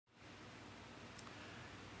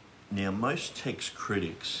Now, most text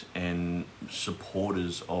critics and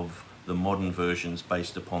supporters of the modern versions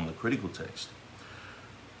based upon the critical text,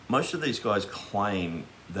 most of these guys claim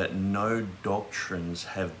that no doctrines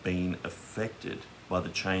have been affected by the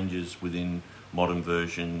changes within modern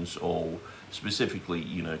versions, or specifically,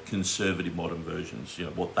 conservative modern versions,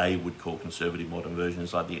 what they would call conservative modern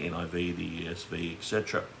versions, like the NIV, the ESV,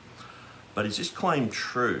 etc. But is this claim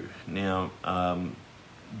true? Now,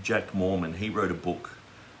 Jack Mormon, he wrote a book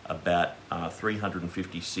about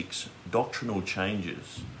 356 doctrinal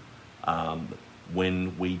changes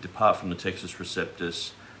when we depart from the Textus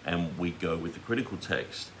Receptus and we go with the critical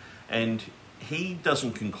text. And he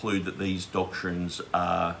doesn't conclude that these doctrines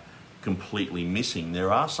are completely missing.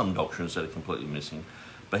 There are some doctrines that are completely missing,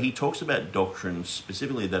 but he talks about doctrines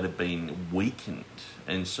specifically that have been weakened.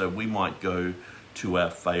 And so we might go to our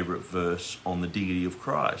favourite verse on the deity of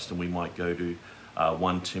Christ, and we might go to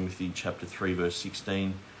 1 Timothy chapter 3 verse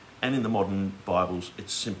 16, and in the modern Bibles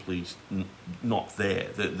it's simply not there.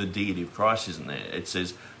 The deity of Christ isn't there. It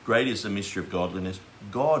says, great is the mystery of godliness,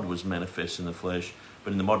 God was manifest in the flesh.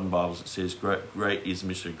 But in the modern Bibles it says, great is the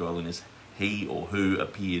mystery of godliness, he or who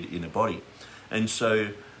appeared in a body. And so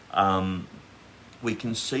we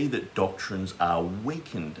can see that doctrines are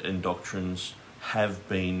weakened and doctrines have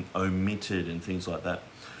been omitted and things like that.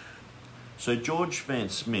 So George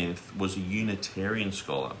Vance Smith was a Unitarian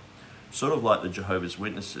scholar, sort of like the Jehovah's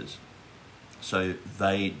Witnesses. So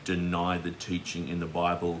they deny the teaching in the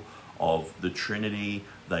Bible of the Trinity,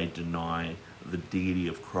 they deny the deity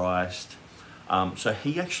of Christ. So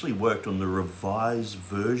he actually worked on the Revised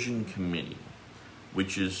Version Committee,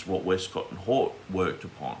 which is what Westcott and Hort worked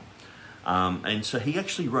upon. And so he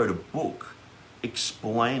actually wrote a book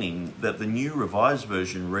explaining that the new Revised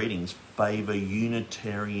Version readings favour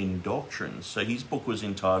Unitarian doctrines. So his book was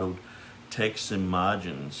entitled Texts and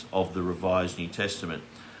Margins of the Revised New Testament,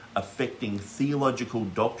 Affecting Theological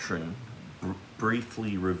Doctrine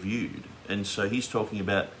Briefly Reviewed. And so he's talking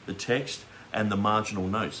about the text and the marginal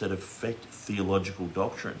notes that affect theological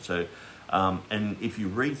doctrine. So, and if you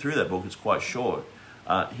read through that book, it's quite short.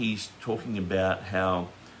 He's talking about how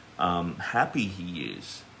happy he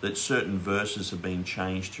is that certain verses have been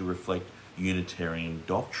changed to reflect Unitarian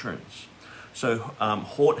doctrines. So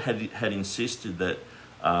Hort had insisted that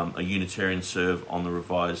a Unitarian serve on the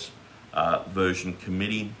Revised Version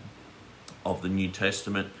Committee of the New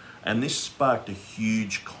Testament, and this sparked a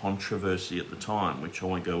huge controversy at the time, which I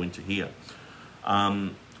won't go into here.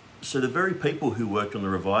 So the very people who worked on the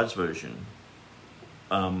Revised Version,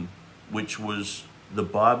 which was the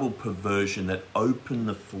Bible perversion that opened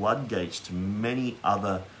the floodgates to many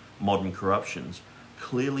other modern corruptions,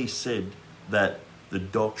 clearly said that the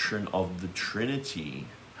doctrine of the Trinity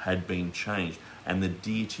had been changed and the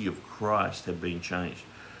deity of Christ had been changed.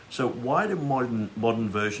 So why do modern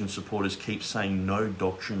version supporters keep saying no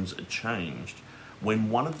doctrines are changed when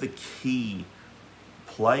one of the key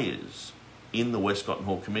players in the Westcott and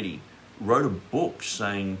Hort Committee wrote a book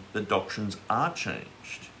saying that doctrines are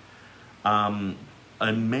changed?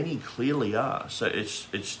 And many clearly are. So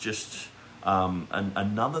it's just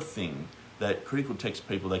another thing that critical text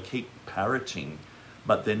people, they keep parroting,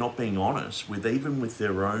 but they're not being honest with, even with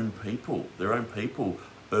their own people. Their own people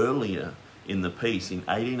earlier in the piece, in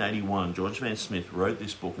 1881, George Vance Smith wrote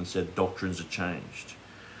this book and said doctrines are changed.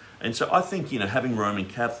 And so I think, having Roman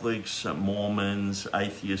Catholics, Mormons,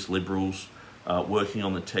 atheists, liberals working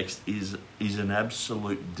on the text is an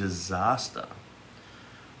absolute disaster.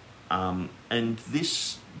 And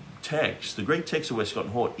this text, the Greek text of Westcott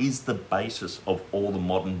and Hort, is the basis of all the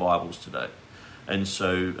modern Bibles today. And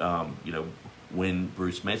so, when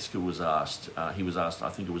Bruce Metzger was asked, he was asked, I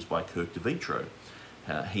think it was by Kirk DeVitro,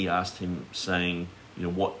 he asked him saying,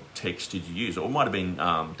 what text did you use? Or it might have been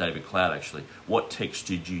David Cloud, actually. What text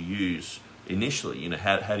did you use initially?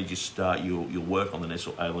 How did you start your work on the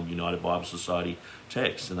Nestle Aland United Bible Society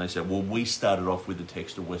text? And they said, well, we started off with the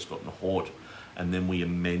text of Westcott and Hort, and then we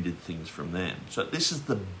amended things from them. So this is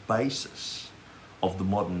the basis of the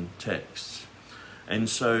modern texts. And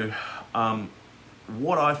so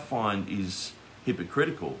what I find is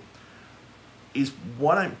hypocritical is,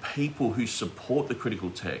 why don't people who support the critical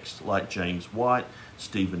text, like James White,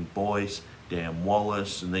 Stephen Boyce, Dan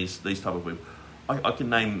Wallace, and these type of people, I can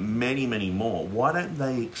name many, many more, why don't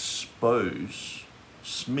they expose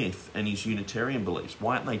Smith and his Unitarian beliefs?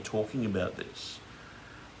 Why aren't they talking about this?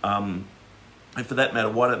 And for that matter,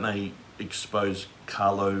 why don't they expose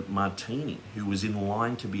Carlo Martini, who was in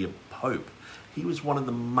line to be a pope? He was one of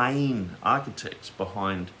the main architects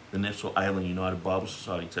behind the Nestle Aland United Bible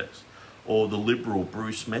Society text, or the liberal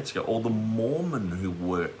Bruce Metzger, or the Mormon who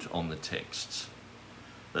worked on the texts.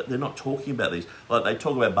 They're not talking about these. Like, they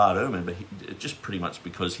talk about Bart Ehrman, but just pretty much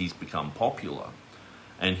because he's become popular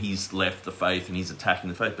and he's left the faith and he's attacking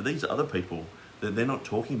the faith. But these other people, they're not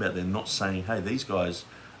talking about, they're not saying, hey, these guys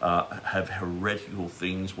have heretical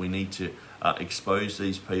things, we need to expose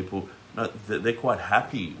these people. No, they're quite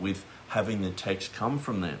happy with having the text come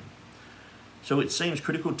from them. So it seems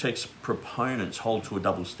critical text proponents hold to a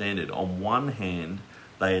double standard. On one hand,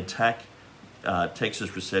 they attack Textus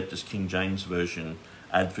Receptus, King James Version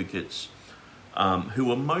advocates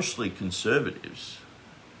who are mostly conservatives.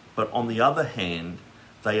 But on the other hand,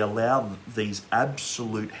 they allow these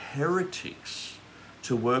absolute heretics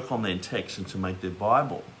to work on their text and to make their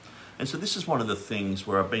Bible. And so this is one of the things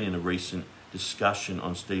where I've been in a recent discussion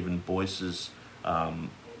on Stephen Boyce's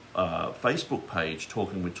Facebook page,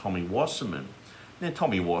 talking with Tommy Wasserman. Now,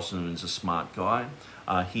 Tommy Wasserman's a smart guy.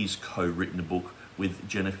 He's co-written a book with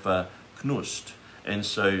Jennifer Knust. And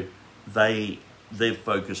so they've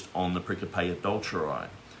focused on the Pericope Adulterae.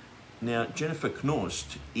 Now, Jennifer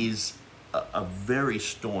Knust is a very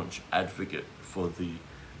staunch advocate for the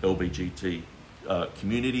LGBT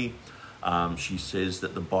community. She says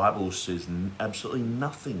that the Bible says absolutely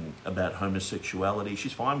nothing about homosexuality.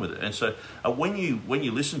 She's fine with it. And so when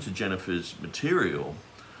you listen to Jennifer's material,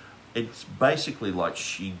 it's basically like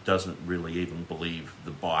she doesn't really even believe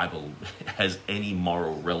the Bible has any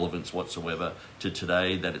moral relevance whatsoever to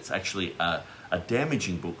today, that it's actually a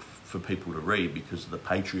damaging book for people to read because of the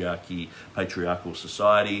patriarchal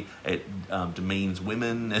society. It demeans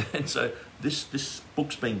women. And so this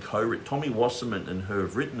book's been co-written. Tommy Wasserman and her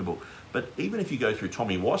have written the book. But even if you go through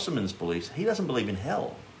Tommy Wasserman's beliefs, he doesn't believe in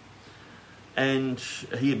hell. And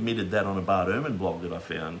he admitted that on a Bart Ehrman blog that I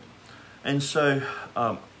found. And so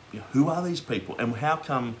who are these people? And how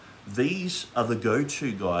come these are the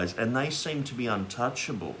go-to guys and they seem to be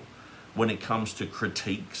untouchable when it comes to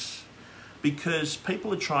critiques? Because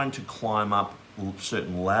people are trying to climb up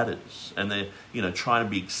certain ladders and they're trying to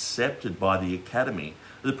be accepted by the academy.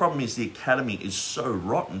 The problem is the academy is so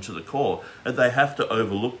rotten to the core that they have to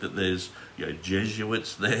overlook that there's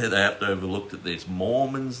Jesuits there, they have to overlook that there's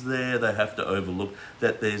Mormons there, they have to overlook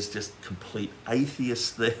that there's just complete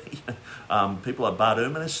atheists there. People like Bart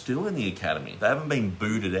Ehrman are still in the academy. They haven't been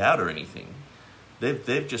booted out or anything.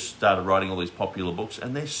 They've just started writing all these popular books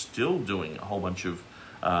and they're still doing a whole bunch of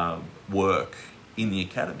work in the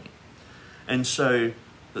academy. And so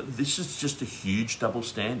this is just a huge double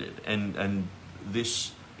standard, and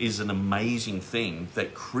this is an amazing thing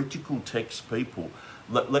that critical text people,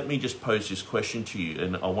 let me just pose this question to you,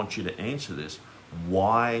 and I want you to answer this.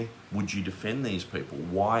 Why would you defend these people?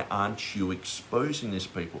 Why aren't you exposing these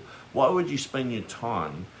people? Why would you spend your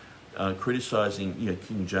time criticizing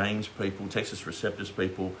King James people, Textus Receptus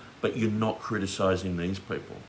people, but you're not criticizing these people?